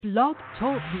Blog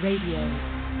Talk Radio.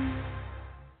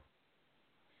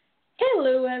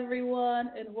 Hello, everyone,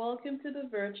 and welcome to the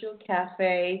Virtual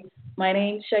Cafe. My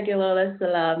name's Shagilola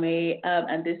Salami,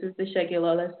 and this is the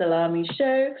Shagilola Salami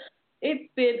Show.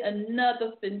 It's been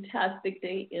another fantastic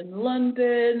day in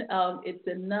London. It's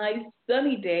a nice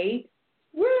sunny day.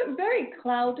 We're very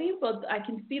cloudy, but I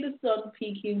can see the sun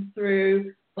peeking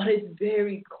through, but it's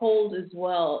very cold as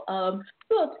well.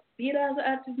 But be that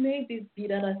as it may,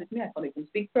 I can't even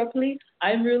speak properly.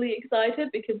 I'm really excited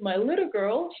because my little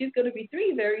girl, she's going to be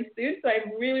 3 very soon, so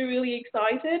I'm really, really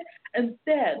excited. And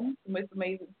then the most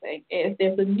amazing thing is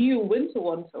there's a new winter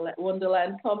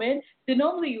wonderland coming. So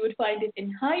normally you would find it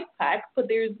in Hyde Park, but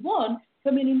there's one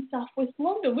coming in Southwest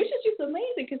London, which is just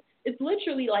amazing because it's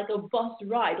literally like a bus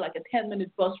ride, like a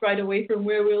 10-minute bus ride away from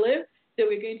where we live. So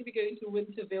we're going to be going to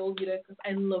Winterville, because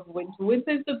I love winter.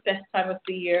 Winter is the best time of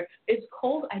the year. It's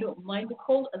cold. I don't mind the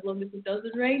cold as long as it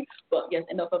doesn't rain. But yes,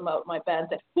 enough about my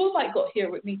banter. Who have I got here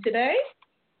with me today?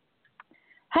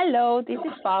 Hello, this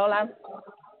is Paola.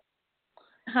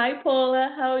 Hi,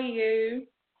 Paula. How are you?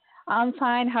 I'm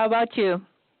fine. How about you?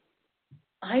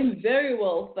 I'm very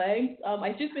well, thanks.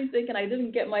 I've just been thinking I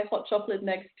didn't get my hot chocolate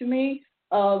next to me.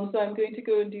 So I'm going to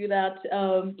go and do that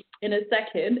in a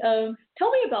second.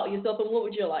 Tell me about yourself and what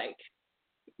would you like?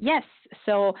 Yes.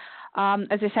 So,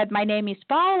 as I said, my name is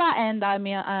Paola, and I'm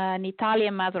an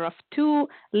Italian mother of 2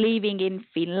 living in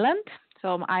Finland.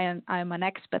 So I'm an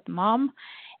expat mom,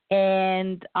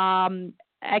 and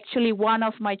actually one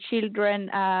of my children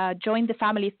joined the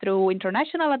family through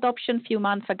international adoption a few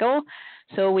months ago.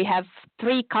 So we have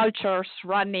 3 cultures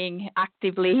running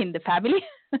actively in the family.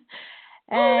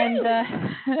 And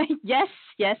yes.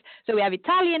 So we have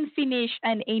Italian, Finnish,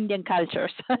 and Indian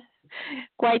cultures.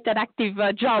 Quite an active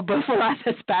job for us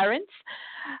as parents.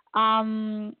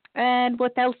 And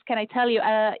what else can I tell you?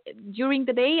 During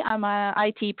the day, I'm an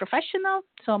IT professional,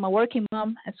 so I'm a working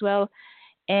mom as well.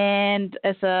 And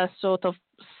as a sort of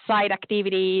side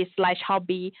activity /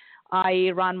 hobby,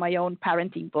 I run my own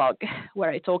parenting blog where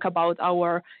I talk about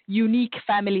our unique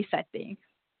family setting.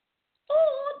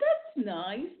 Oh, that's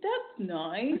nice. That's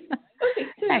nice. Okay,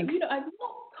 so, Thanks. I've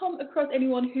not come across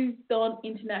anyone who's done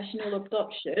international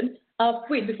adoption.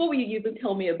 Wait, before you even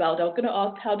tell me about it, I was going to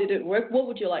ask, how did it work? What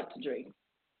would you like to drink?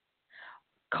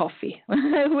 Coffee,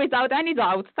 without any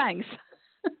doubt. Thanks.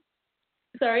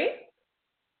 Sorry?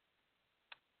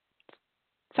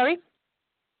 Sorry?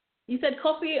 You said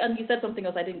coffee and you said something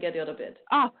else. I didn't get the other bit.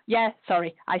 Oh, yeah,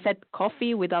 sorry. I said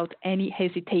coffee without any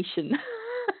hesitation.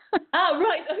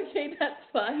 Right. Okay, that's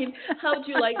fine. How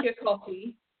do you like your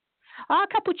coffee?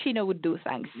 Cappuccino would do,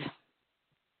 thanks.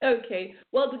 Okay.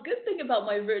 Well, the good thing about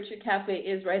my virtual cafe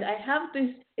is, right, I have this,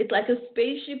 it's like a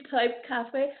spaceship type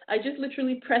cafe. I just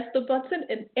literally press the button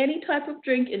and any type of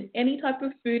drink and any type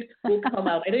of food will come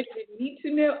out. I don't even need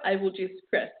to know. I will just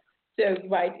press. So,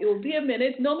 right, it will be a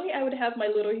minute. Normally, I would have my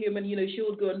little human, she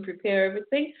would go and prepare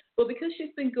everything. But because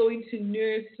she's been going to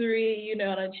nursery,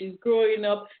 and she's growing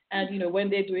up, and, when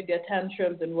they're doing their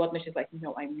tantrums and whatnot, she's like,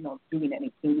 no, I'm not doing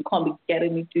anything. You can't be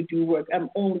getting me to do work. I'm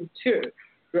only 2,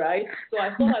 right? So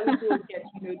I thought I would go and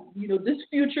get, this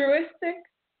futuristic,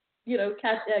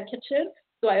 kitchen.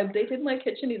 So I updated my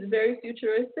kitchen. It's very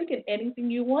futuristic, and anything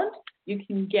you want, you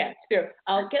can get. So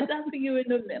I'll get that for you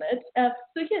in a minute. So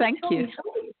yes, Thank tell you. me, how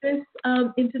does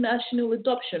this international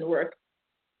adoption work?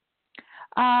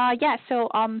 So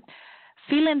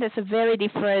Finland is a very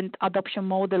different adoption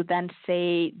model than,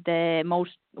 say, the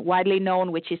most widely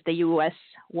known, which is the US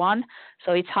one.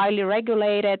 So it's highly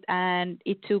regulated, and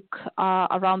it took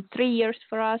around 3 years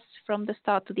for us from the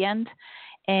start to the end.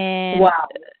 And wow.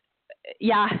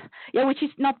 Yeah, which is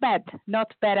not bad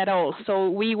at all. So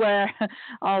we were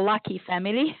a lucky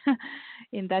family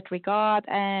in that regard.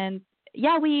 And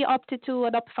we opted to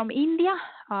adopt from India.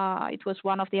 It was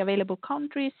one of the available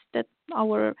countries that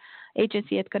our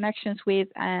agency had connections with.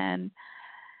 And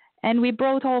we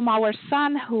brought home our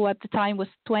son, who at the time was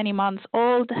 20 months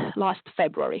old, last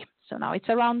February. So now it's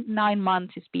around 9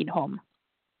 months he's been home.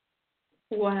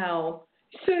 Wow.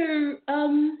 So,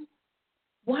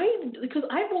 why? Because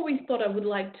I've always thought I would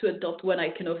like to adopt when I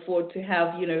can afford to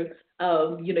have,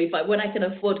 when I can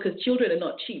afford, because children are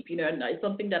not cheap, and it's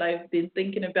something that I've been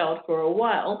thinking about for a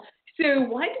while. So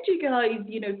why did you guys,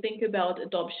 think about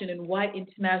adoption, and why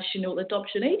international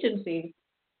adoption agencies?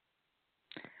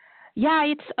 Yeah,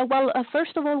 it's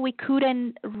first of all, we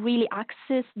couldn't really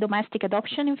access domestic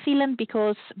adoption in Finland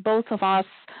because both of us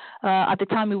at the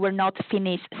time we were not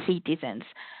Finnish citizens.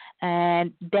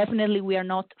 And definitely we are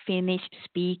not Finnish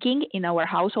speaking in our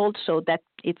household, so that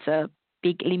it's a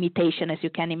big limitation, as you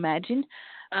can imagine,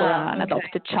 for an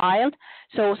adopted child.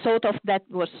 So sort of that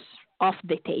was off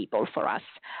the table for us.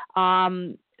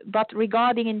 But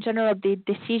regarding in general the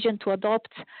decision to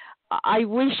adopt, I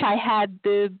wish I had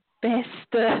the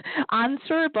best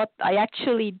answer, but I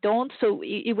actually don't. So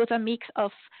it was a mix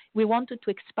of, we wanted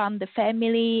to expand the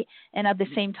family, and at the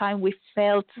same time we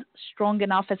felt strong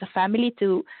enough as a family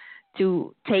to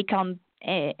take on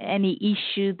any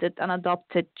issue that an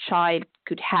adopted child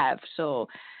could have. So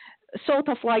sort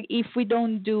of like, if we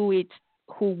don't do it,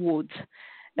 who would?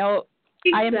 Now,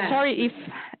 exactly. I am sorry if,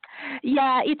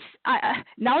 it's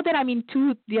now that I'm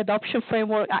into the adoption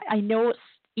framework, I know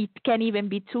it can even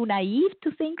be too naive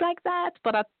to think like that,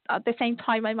 but at the same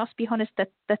time, I must be honest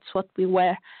that that's what we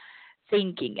were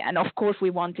thinking. And of course,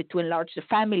 we wanted to enlarge the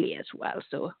family as well.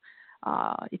 So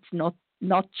it's not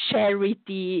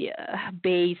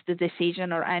charity-based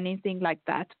decision or anything like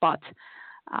that, but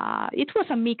it was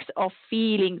a mix of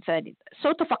feelings and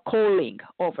sort of a calling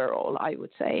overall, I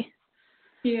would say.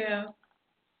 Yeah.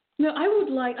 No, I would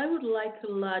like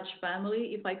a large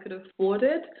family if I could afford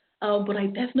it. But I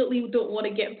definitely don't want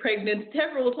to get pregnant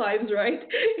several times, right?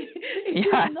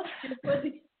 It's not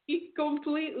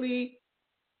completely.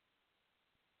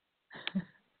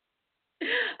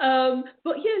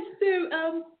 But yes,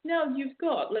 so now you've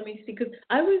got, let me see, because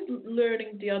I was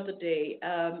learning the other day,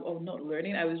 or not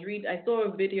learning, I saw a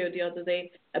video the other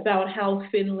day about how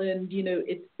Finland,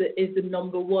 is the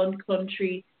number one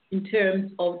country in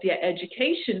terms of their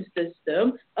education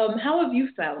system. How have you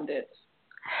found it?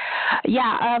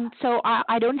 Yeah, so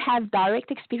I don't have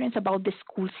direct experience about the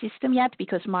school system yet,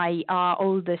 because my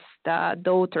oldest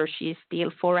daughter, she's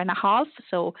still 4.5,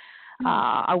 so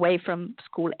away from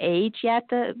school age yet.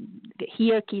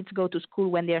 Here, kids go to school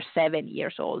when they're 7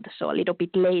 years old, so a little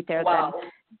bit later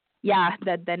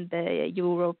than the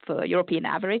European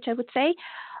average, I would say.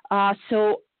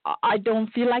 So I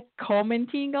don't feel like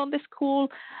commenting on the school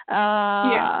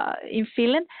in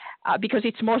Finland because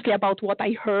it's mostly about what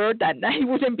I heard, and it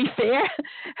wouldn't be fair.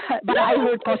 But I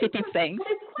heard positive things.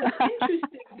 But it's quite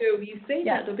interesting, though, you say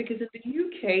that, though, because in the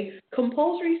UK,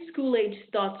 compulsory school age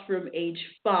starts from age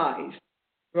 5,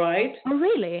 right? Oh,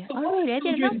 really? So I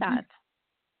didn't know that.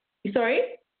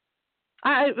 Sorry?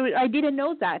 I didn't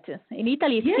know that. In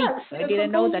Italy, it's 6. I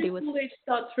didn't know that it was. School age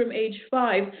starts from age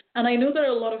 5, and I know that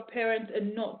a lot of parents are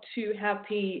not too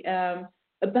happy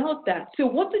about that. So,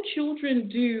 what do children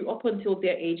do up until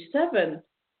they're age 7?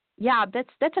 Yeah,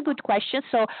 that's a good question.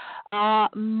 So,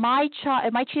 my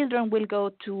children will go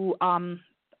to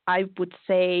I would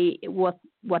say what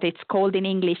it's called in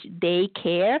English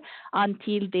daycare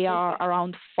until they are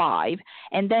around 5,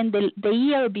 and then the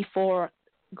year before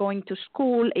going to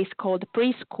school is called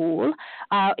preschool.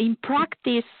 In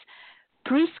practice,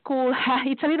 preschool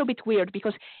it's a little bit weird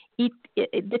because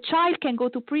the child can go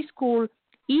to preschool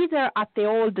either at the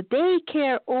old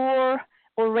daycare or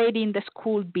already in the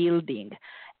school building.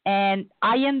 And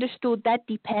I understood that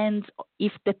depends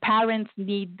if the parents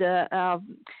need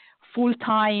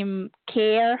full-time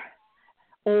care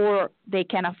or they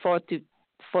can afford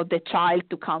for the child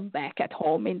to come back at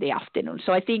home in the afternoon.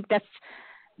 So I think that's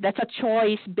a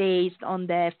choice based on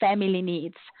the family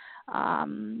needs.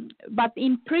 But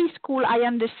in preschool, I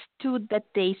understood that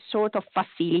they sort of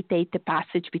facilitate the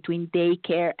passage between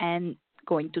daycare and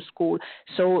going to school.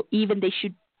 So even they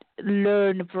should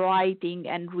learn writing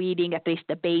and reading, at least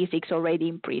the basics, already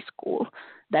in preschool.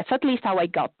 That's at least how I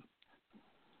got.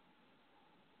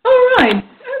 All right.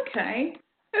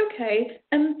 Okay.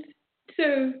 And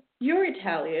so you're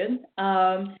Italian,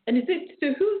 and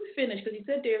who's Finnish? Because you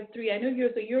said there are 3. I know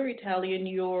you're Italian.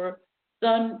 Your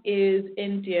son is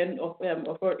Indian of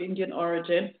Indian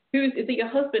origin. Is it your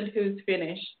husband who's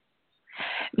Finnish?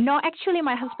 No, actually,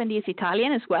 my husband is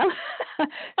Italian as well.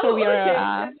 So we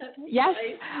are. Yes.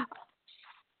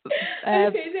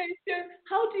 Okay, so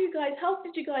how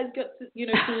did you guys get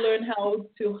to learn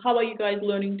how are you guys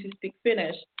learning to speak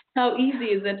Finnish? How easy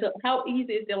is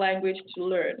the language to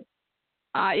learn?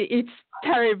 It's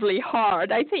terribly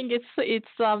hard. I think it's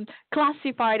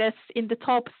classified as in the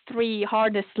top 3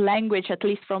 hardest language, at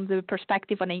least from the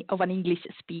perspective of an English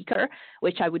speaker,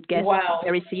 which I would guess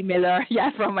very similar,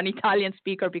 from an Italian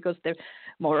speaker, because they're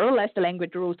more or less the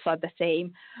language roots are the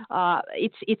same.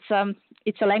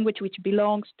 It's a language which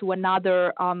belongs to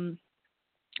another.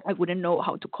 I wouldn't know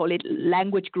how to call it,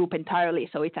 language group entirely.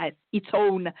 So it has its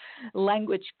own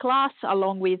language class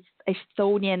along with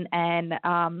Estonian and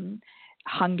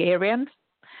Hungarian,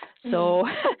 so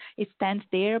it stands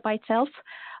there by itself.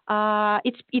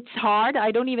 It's hard.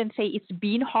 I don't even say it's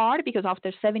been hard because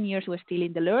after 7 years we're still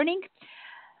in the learning.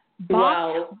 But,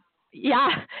 wow.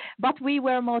 Yeah, but we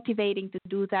were motivating to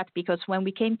do that because when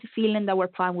we came to Finland, our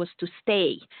plan was to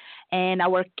stay, and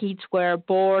our kids were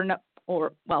born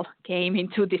came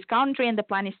into this country, and the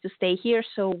plan is to stay here.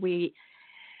 So we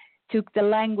took the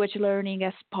language learning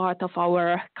as part of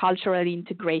our cultural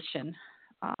integration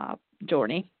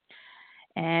journey.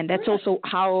 And that's also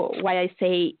why I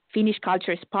say Finnish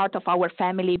culture is part of our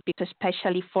family, because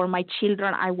especially for my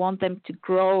children, I want them to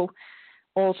grow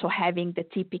also having the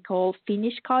typical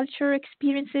Finnish culture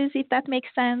experiences, if that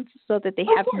makes sense, so that they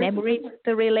have memories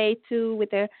to relate to with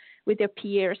their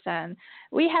peers. And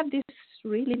we have this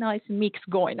really nice mix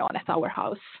going on at our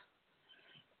house.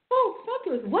 Oh,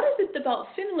 fabulous. What is it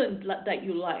about Finland that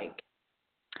you like?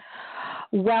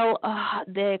 Well,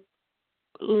 the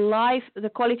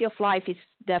quality of life is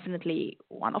definitely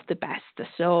one of the best.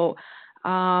 So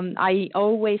I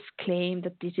always claim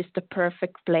that this is the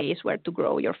perfect place where to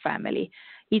grow your family.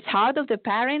 It's hard on the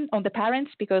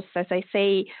parents, because, as I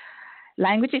say,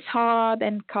 language is hard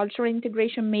and cultural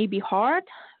integration may be hard,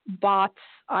 but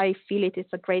I feel it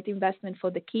is a great investment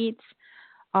for the kids.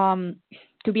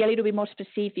 To be a little bit more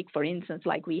specific, for instance,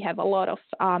 like we have a lot of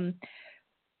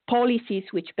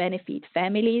policies which benefit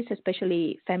families,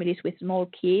 especially families with small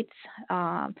kids.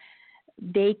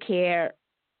 Daycare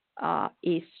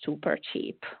is super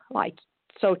cheap, like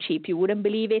so cheap you wouldn't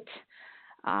believe it.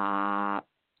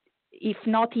 If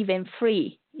not even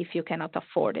free, if you cannot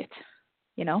afford it,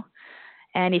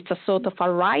 and it's a sort of a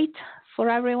right for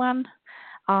everyone.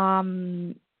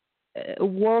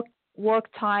 Work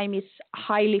time is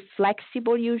highly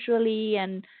flexible usually,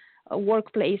 and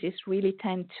workplaces really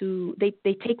tend to they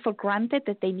take for granted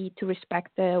that they need to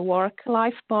respect the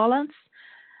work-life balance.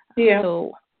 Yeah.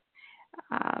 So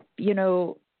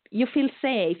you feel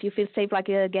safe. You feel safe, like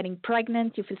getting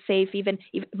pregnant. You feel safe even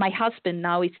if my husband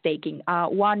now is taking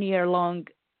 1 year long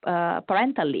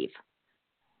parental leave.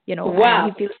 Wow.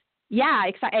 And he feels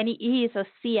exactly, and he is a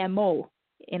CMO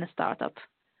in a startup.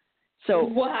 So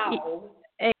wow.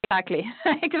 Exactly.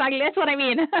 That's what I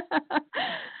mean.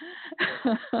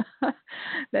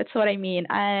 That's what I mean.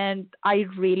 And I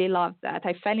really love that.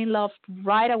 I fell in love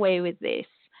right away with this.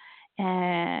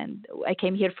 And I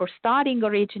came here for studying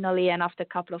originally. And after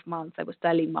a couple of months, I was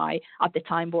telling my, at the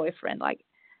time, boyfriend, like,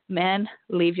 man,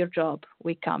 leave your job.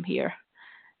 We come here.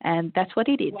 And that's what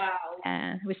he did. Wow.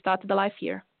 And we started the life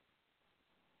here.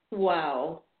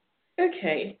 Wow.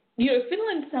 Okay.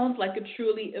 Finland sounds like a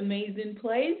truly amazing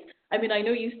place. I mean, I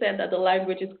know you said that the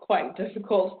language is quite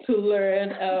difficult to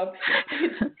learn.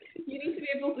 You need to be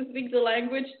able to speak the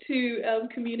language to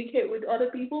communicate with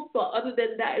other people. But other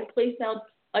than that, the place sounds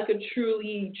like a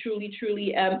truly, truly,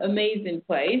 truly amazing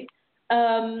place.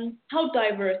 How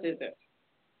diverse is it?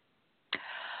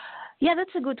 Yeah,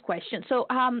 that's a good question. So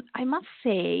I must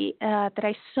say that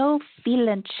I saw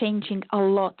Finland changing a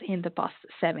lot in the past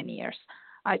 7 years.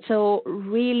 So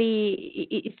really,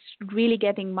 it's really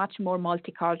getting much more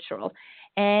multicultural.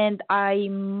 And I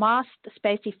must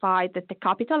specify that the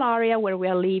capital area where we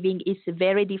are living is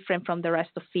very different from the rest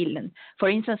of Finland. For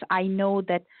instance, I know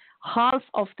that half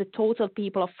of the total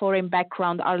people of foreign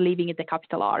background are living in the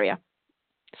capital area.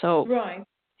 So right.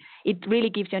 It really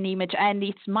gives you an image, and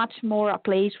it's much more a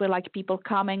place where like people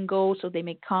come and go, so they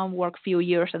may come, work a few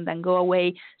years, and then go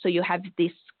away. So you have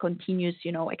this continuous,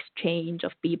 exchange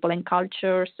of people and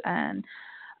cultures, and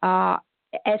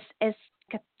as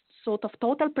sort of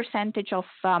total percentage of,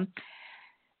 I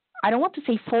don't want to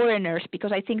say foreigners,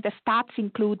 because I think the stats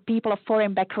include people of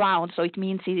foreign background. So it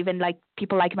means even like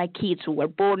people like my kids who were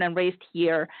born and raised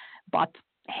here, but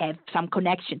have some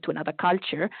connection to another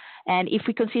culture. And if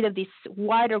we consider this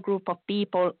wider group of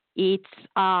people, it's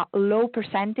a low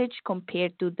percentage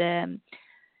compared to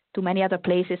many other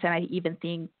places, and I even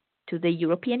think to the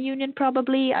European Union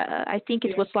probably. I think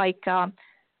it was like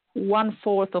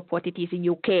 1/4 of what it is in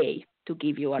UK, to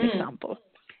give you an example.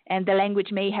 And the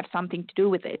language may have something to do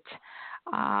with it.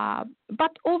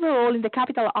 But overall, in the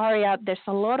capital area, there's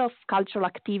a lot of cultural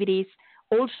activities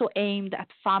also aimed at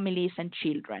families and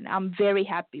children. I'm very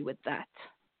happy with that.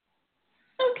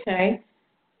 Okay,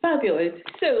 fabulous.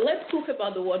 So let's talk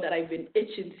about the one that I've been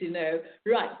itching to know.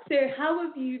 Right. So how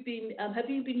have you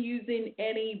been using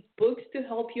any books to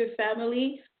help your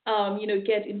family,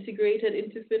 get integrated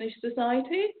into Finnish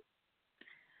society?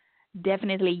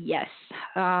 Definitely, yes.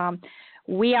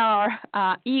 We are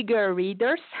eager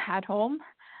readers at home.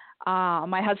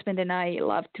 My husband and I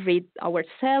love to read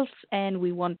ourselves, and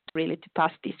we want really to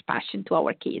pass this passion to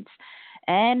our kids.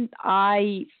 And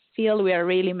I feel we are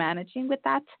really managing with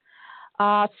that.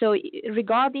 So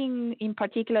regarding, in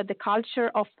particular, the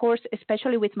culture, of course,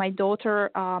 especially with my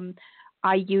daughter,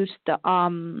 I used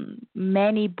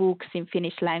many books in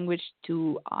Finnish language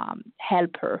to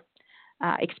help her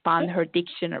expand her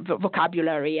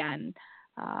vocabulary and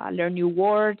learn new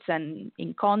words and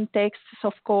in contexts,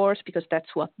 of course, because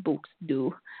that's what books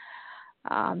do.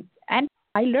 And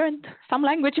I learned some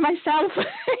language myself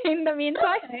in the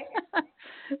meantime. Okay.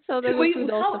 So that was good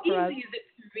also How for us. easy is it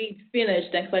to read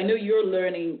Finnish then? 'Cause I know you're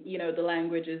learning, the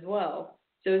language as well.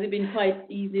 So has it been quite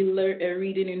easy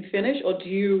reading in Finnish, or do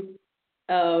you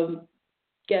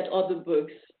get other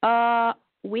books?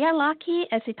 We are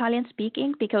lucky as Italian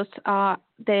speaking because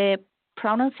the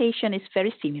pronunciation is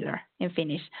very similar in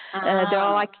Finnish. There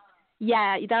are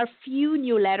there are few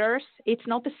new letters. It's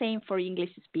not the same for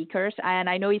English speakers, and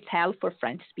I know it's hell for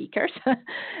French speakers,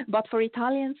 but for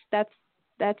Italians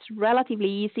that's relatively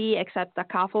easy, except a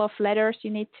couple of letters you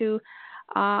need to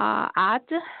add.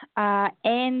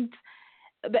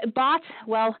 But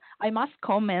well, I must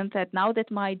comment that now that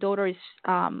my daughter is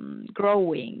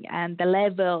growing and the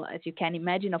level, as you can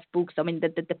imagine, of books, I mean,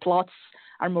 the plots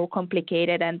are more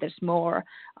complicated and there's more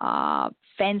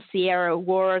fancier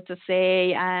words to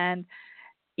say, and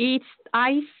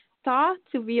I start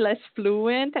to be less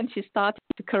fluent, and she started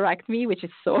to correct me, which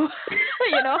is so,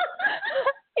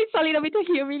 it's a little bit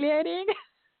humiliating.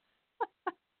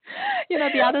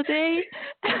 The other day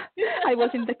I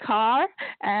was in the car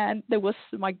and there was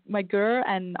my girl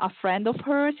and a friend of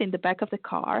hers in the back of the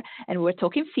car, and we were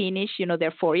talking Finnish.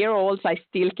 They're 4-year-olds. I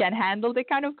still can handle the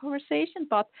kind of conversation,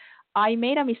 but I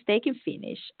made a mistake in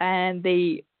Finnish and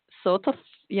they sort of,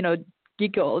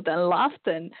 giggled and laughed,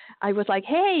 and I was like,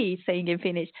 hey, saying in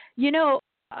Finnish,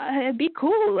 be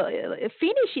cool.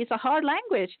 Finnish is a hard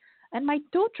language. And my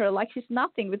daughter, like she's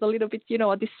nothing, with a little bit,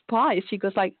 a despise, she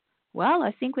goes like, well,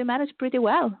 I think we managed pretty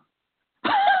well. I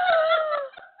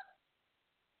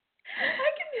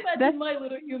can imagine my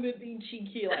little human being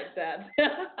cheeky like that.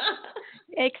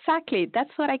 Exactly.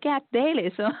 That's what I get daily.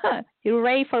 So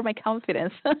hooray for my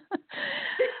confidence.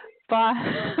 But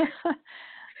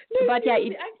yeah. I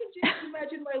can just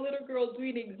imagine my little girl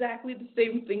doing exactly the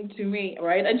same thing to me,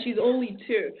 right? And she's only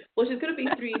 2. Well, she's going to be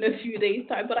 3 in a few days'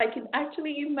 time, but I can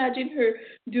actually imagine her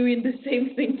doing the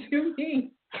same thing to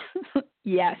me.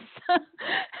 Yes.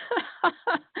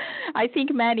 I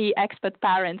think many expat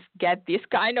parents get this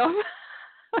kind of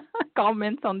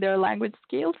comments on their language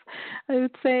skills, I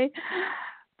would say.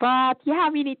 But yeah, I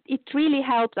mean, it really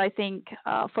helps, I think,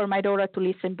 for my daughter to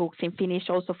listen books in Finnish.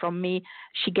 Also from me,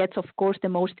 she gets, of course, the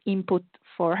most input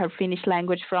for her Finnish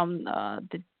language from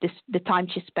the time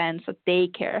she spends at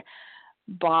daycare.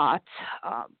 But,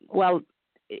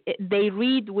 they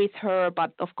read with her,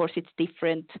 but of course it's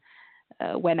different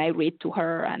when I read to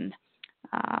her, and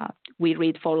we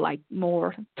read for like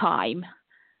more time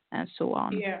and so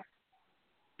on. Yeah.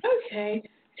 Okay.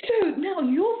 So now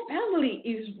your family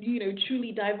is,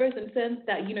 truly diverse in the sense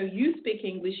that, you speak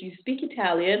English, you speak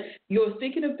Italian, you're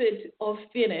speaking a bit of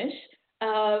Finnish.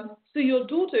 So your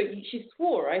daughter, she's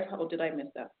 4, right? Or did I miss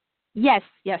that? Yes,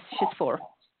 she's 4.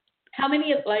 How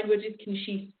many languages can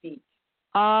she speak?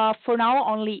 For now,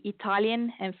 only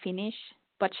Italian and Finnish,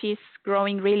 but she's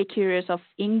growing really curious of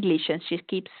English, and she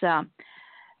keeps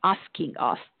asking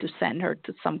us to send her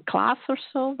to some class or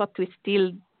so, but we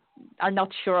still are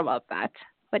not sure about that.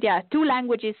 But yeah, 2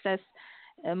 languages as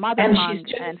mother tongue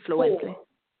and fluently. 4.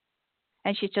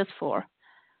 And she's just 4.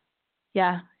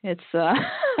 Yeah, it's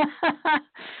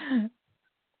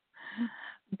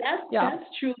That's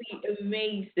truly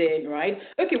amazing, right?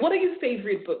 Okay, what are your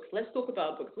favorite books? Let's talk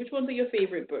about books. Which ones are your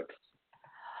favorite books?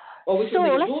 Or which ones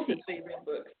are your daughter's favorite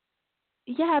books?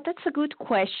 Yeah, that's a good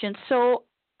question. So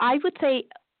I would say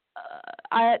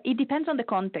it depends on the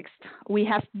context. We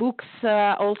have books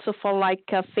also for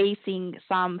facing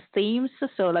some themes,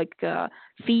 so like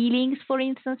feelings, for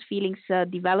instance, feelings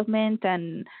development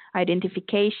and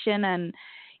identification, and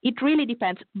it really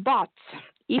depends. But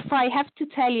if I have to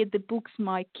tell you the books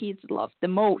my kids love the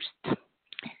most,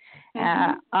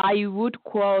 I would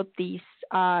quote this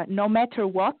No Matter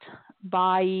What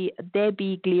by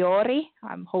Debbie Gliori.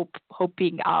 I'm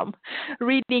hoping I'm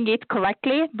reading it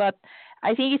correctly, but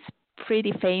I think it's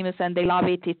pretty famous and they love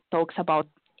it. It talks about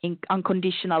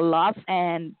unconditional love,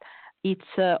 and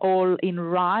it's all in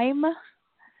rhyme,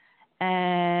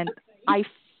 and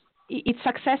it's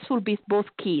successful with both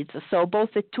kids, so both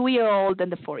the 2-year-old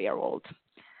and the 4-year-old.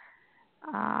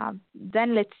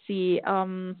 Then let's see.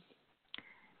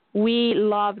 We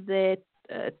love the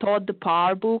Todd the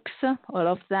Power books, all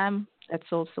of them.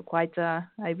 That's also quite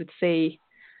I would say,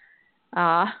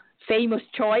 famous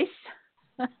choice.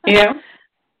 Yeah.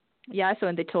 Yeah, so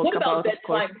when they talk what about of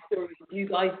course. Bedtime stories? Do you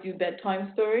guys do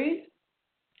bedtime stories?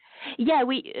 Yeah,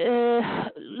 we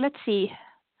let's see.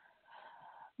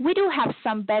 We do have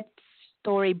some bed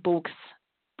story books,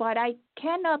 but I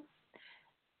cannot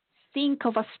think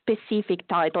of a specific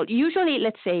title. Usually,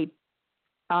 let's say,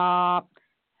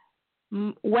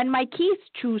 when my kids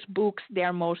choose books,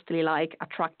 they're mostly like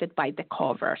attracted by the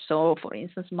cover. So, for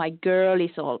instance, my girl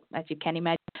is all, as you can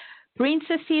imagine,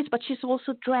 princesses, but she's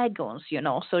also dragons, you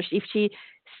know. So if she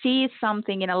sees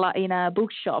something in a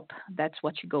bookshop, that's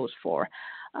what she goes for.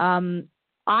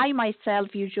 I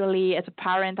myself, usually as a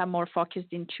parent, I'm more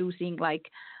focused in choosing like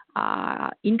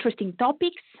interesting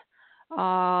topics,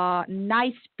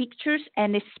 nice pictures,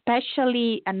 and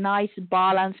especially a nice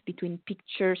balance between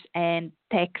pictures and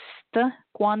text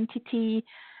quantity,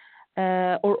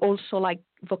 or also like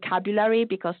vocabulary,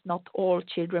 because not all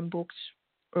children books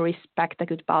respect a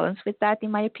good balance with that,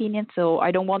 in my opinion. So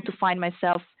I don't want to find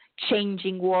myself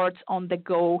changing words on the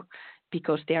go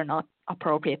because they are not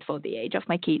appropriate for the age of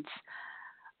my kids.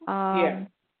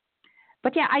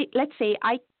 But yeah, let's say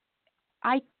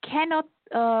I cannot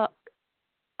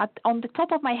on the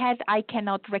top of my head, I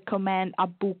cannot recommend a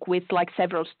book with like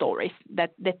several stories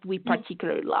that we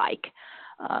particularly like.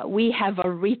 We have a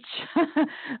rich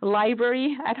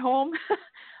library at home.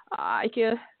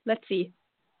 Let's see.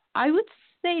 I would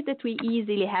say that we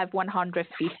easily have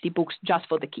 150 books just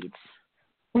for the kids.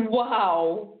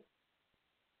 Wow.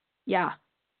 Yeah.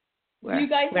 Do you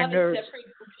guys have a separate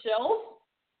bookshelf?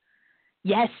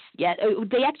 Yes. Yeah.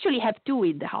 They actually have two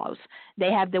in the house.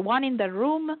 They have the one in the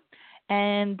room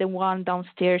and the one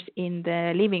downstairs in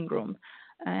the living room.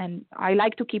 And I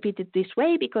like to keep it this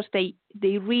way because they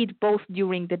read both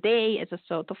during the day as a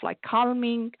sort of like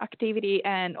calming activity.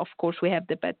 And of course, we have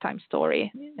the bedtime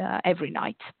story every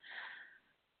night.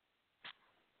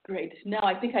 Great. Now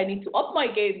I think I need to up my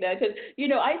game there because,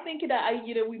 I think that I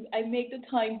make the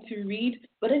time to read,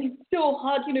 but then it's so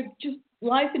hard, just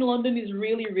life in London is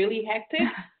really, really hectic.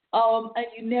 And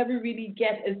you never really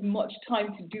get as much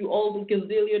time to do all the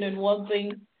gazillion and one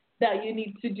things that you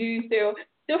need to do. So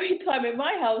story time in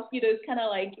my house, it's kind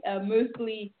of like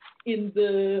mostly in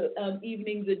the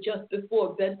evenings or just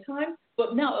before bedtime.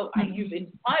 But now you've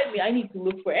inspired me. I need to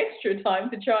look for extra time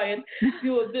to try and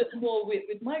do a bit more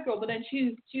with my girl. But then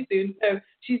she's doing so.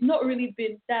 She's not really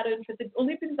been that interested. It's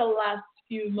only been the last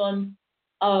few months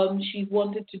she's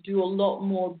wanted to do a lot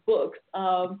more books.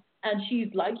 And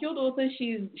she's like your daughter.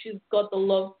 She's got the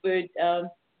love for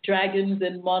dragons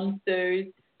and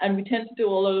monsters. And we tend to do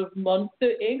a lot of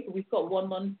Monster Inc. We've got one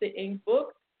Monster Inc.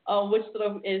 book, which sort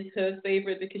of is her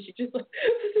favorite because she just, for some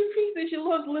reason, she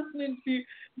loves listening to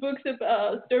books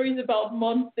about stories about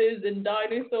monsters and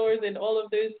dinosaurs and all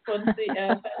of those fancy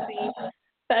things,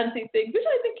 which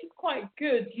I think is quite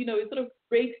good. It sort of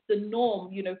breaks the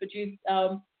norm, for just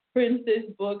princess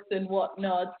books and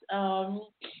whatnot.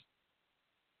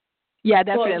 Yeah,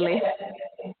 definitely.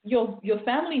 Your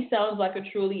family sounds like a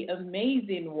truly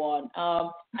amazing one,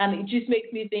 and it just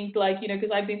makes me think like because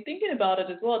I've been thinking about it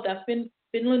as well. That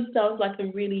Finland sounds like a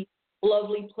really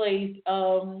lovely place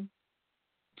to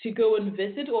go and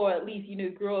visit, or at least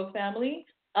grow a family.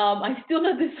 I still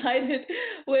not decided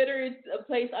whether it's a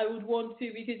place I would want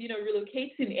to because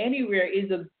relocating anywhere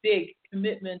is a big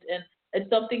commitment and it's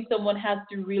something someone has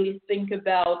to really think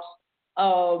about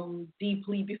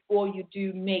deeply before you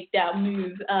do make that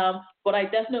move. But I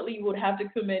definitely would have to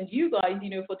commend you guys,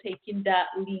 for taking that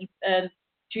leap and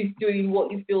just doing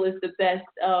what you feel is the best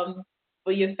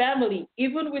for your family,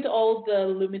 even with all the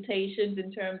limitations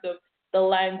in terms of the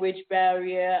language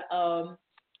barrier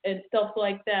and stuff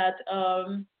like that.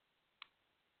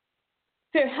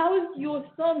 So how has your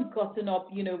son gotten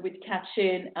up, with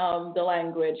catching the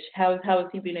language? How has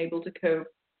he been able to cope?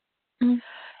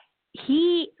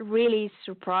 He really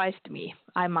surprised me,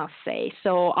 I must say.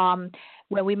 So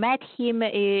when we met him,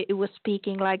 it was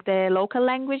speaking like the local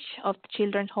language of the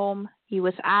children's home he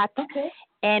was at,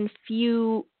 and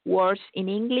few words in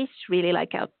English, really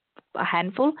like a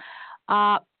handful.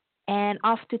 And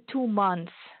after 2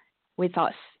 months with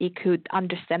us, he could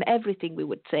understand everything we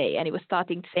would say, and he was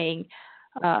starting saying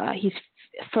his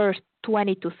first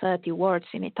 20 to 30 words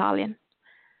in Italian.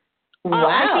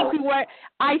 Wow.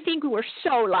 I think we were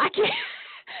so lucky,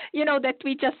 that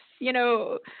we just,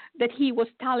 that he was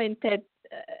talented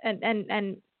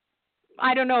and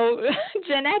I don't know,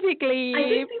 genetically. I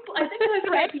think I've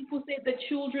heard people say that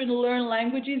children learn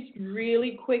languages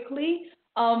really quickly.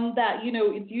 That,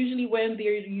 it's usually when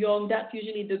they're young, that's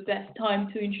usually the best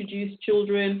time to introduce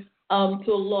children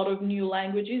to a lot of new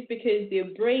languages because their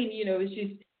brain,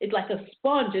 it's like a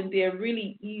sponge and they're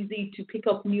really easy to pick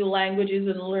up new languages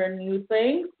and learn new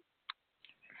things.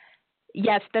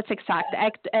 Yes, that's exact.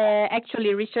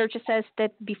 Actually, research says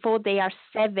that before they are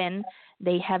 7,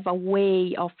 they have a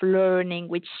way of learning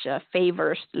which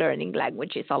favors learning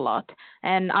languages a lot.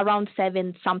 And around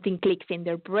 7, something clicks in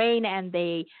their brain and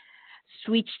they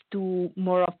switch to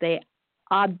more of the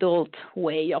adult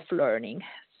way of learning.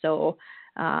 So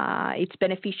it's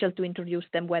beneficial to introduce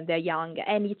them when they're young.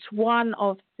 And it's one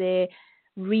of the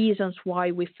reasons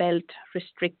why we felt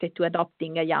restricted to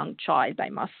adopting a young child, I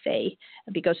must say,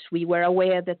 because we were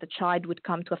aware that the child would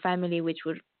come to a family which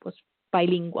was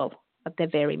bilingual at the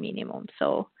very minimum.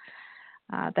 So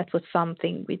that was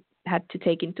something we had to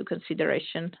take into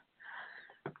consideration.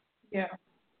 Yeah.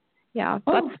 Yeah,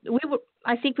 but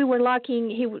I think we were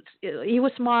lucky. He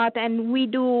was smart, and we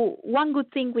do one good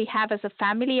thing we have as a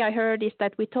family, I heard, is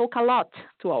that we talk a lot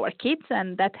to our kids,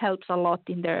 and that helps a lot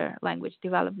in their language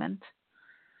development.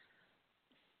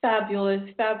 Fabulous,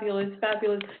 fabulous,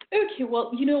 fabulous. Okay,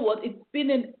 well, you know what? It's been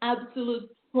an absolute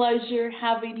pleasure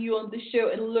having you on the show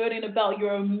and learning about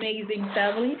your amazing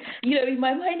family. You know, in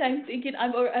my mind, I'm thinking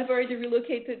I've already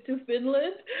relocated to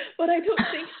Finland, but I don't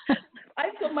think.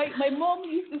 My mom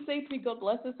used to say to me, God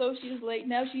bless her, so she's late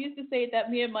now. She used to say that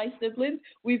me and my siblings,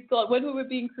 when we were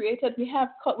being created, we had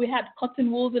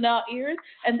cotton wools in our ears,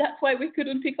 and that's why we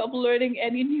couldn't pick up learning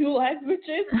any new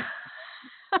languages.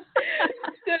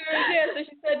 So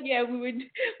she said, we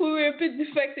were a bit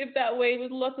defective that way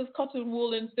with lots of cotton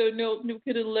wool, and so we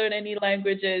couldn't learn any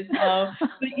languages. But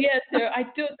so I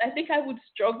think I would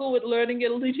struggle with learning a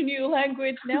new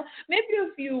language now. Maybe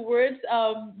a few words,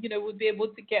 would be able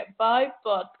to get by,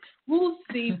 but we'll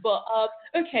see. But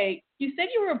okay, you said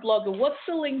you were a blogger. What's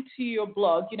the link to your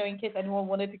blog? In case anyone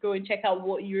wanted to go and check out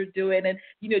what you're doing, and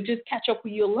just catch up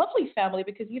with your lovely family,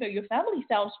 because your family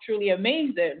sounds truly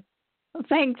amazing.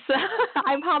 Thanks.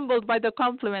 I'm humbled by the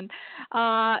compliment.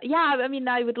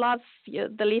 I would love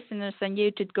the listeners and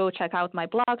you to go check out my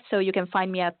blog. So you can find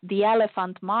me at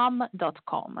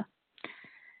theelephantmom.com.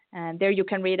 And there you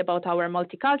can read about our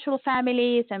multicultural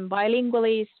families and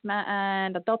bilingualism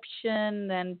and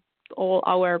adoption and all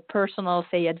our personal,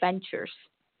 adventures.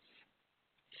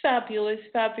 Fabulous,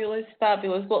 fabulous,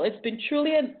 fabulous. Well, it's been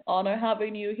truly an honor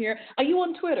having you here. Are you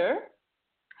on Twitter?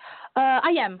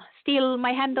 I am. Still,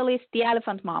 my handle is The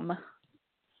Elephant Mom.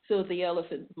 So The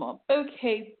Elephant Mom.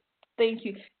 Okay, thank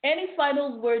you. Any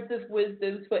final words of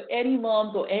wisdom for any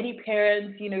moms or any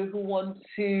parents, who want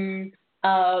to,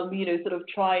 sort of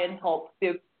try and help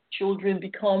their children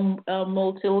become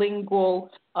multilingual,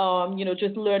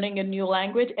 just learning a new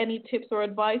language? Any tips or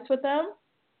advice for them?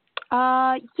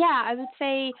 I would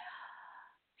say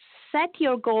set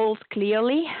your goals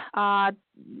clearly.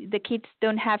 The kids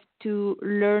don't have to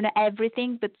learn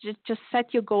everything, but just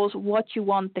set your goals, what you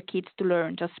want the kids to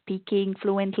learn, just speaking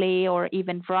fluently or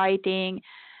even writing,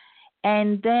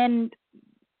 and then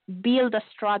build a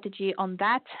strategy on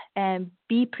that and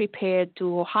be prepared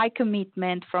to high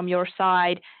commitment from your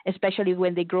side, especially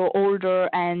when they grow older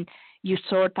and you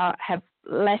sort of have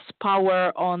less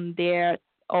power on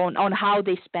on how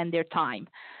they spend their time.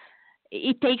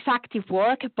 It takes active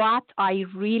work, but I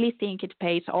really think it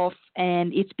pays off,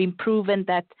 and it's been proven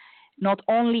that not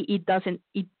only it doesn't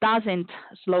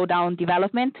slow down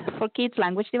development for kids,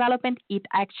 language development, it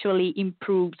actually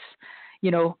improves,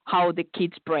 how the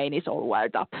kid's brain is all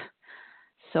wired up.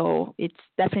 So it's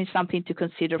definitely something to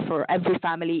consider for every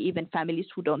family, even families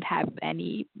who don't have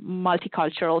any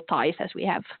multicultural ties as we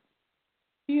have.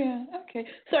 Yeah, okay.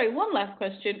 Sorry, one last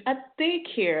question. At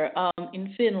daycare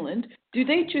in Finland, do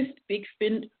they just speak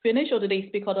Finnish, or do they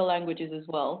speak other languages as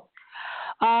well?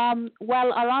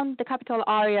 Well, around the capital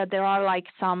area, there are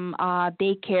some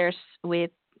daycares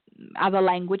with other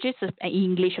languages.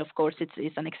 English, of course,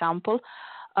 is an example.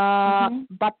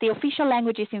 But the official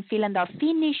languages in Finland are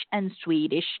Finnish and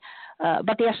Swedish,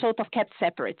 but they are sort of kept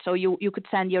separate. So you could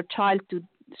send your child to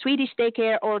Swedish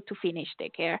daycare or to Finnish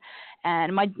daycare.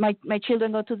 And my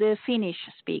children go to the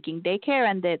Finnish-speaking daycare,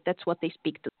 and that's what they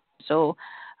speak to. So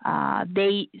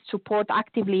they support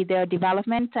actively their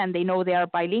development, and they know they are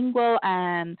bilingual,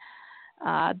 and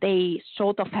they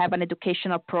sort of have an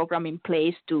educational program in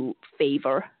place to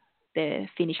favor the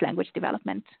Finnish language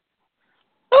development.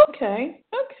 Okay.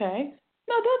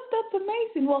 No, that's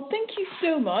amazing. Well, thank you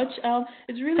so much.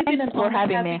 It's really been an honor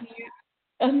having you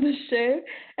on the show,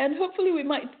 and hopefully we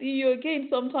might see you again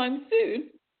sometime soon.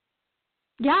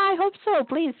 Yeah, I hope so.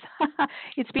 Please.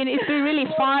 It's been really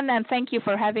fun, and thank you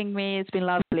for having me. It's been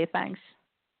lovely. Thanks.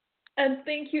 And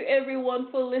thank you everyone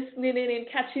for listening in and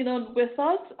catching on with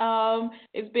us.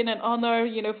 It's been an honor,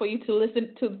 for you to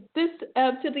listen to this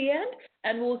to the end,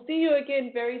 and we'll see you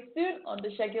again very soon on the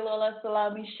Shagilola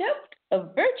Salami Show, a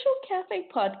virtual cafe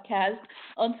podcast.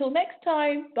 Until next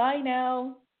time, bye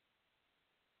now.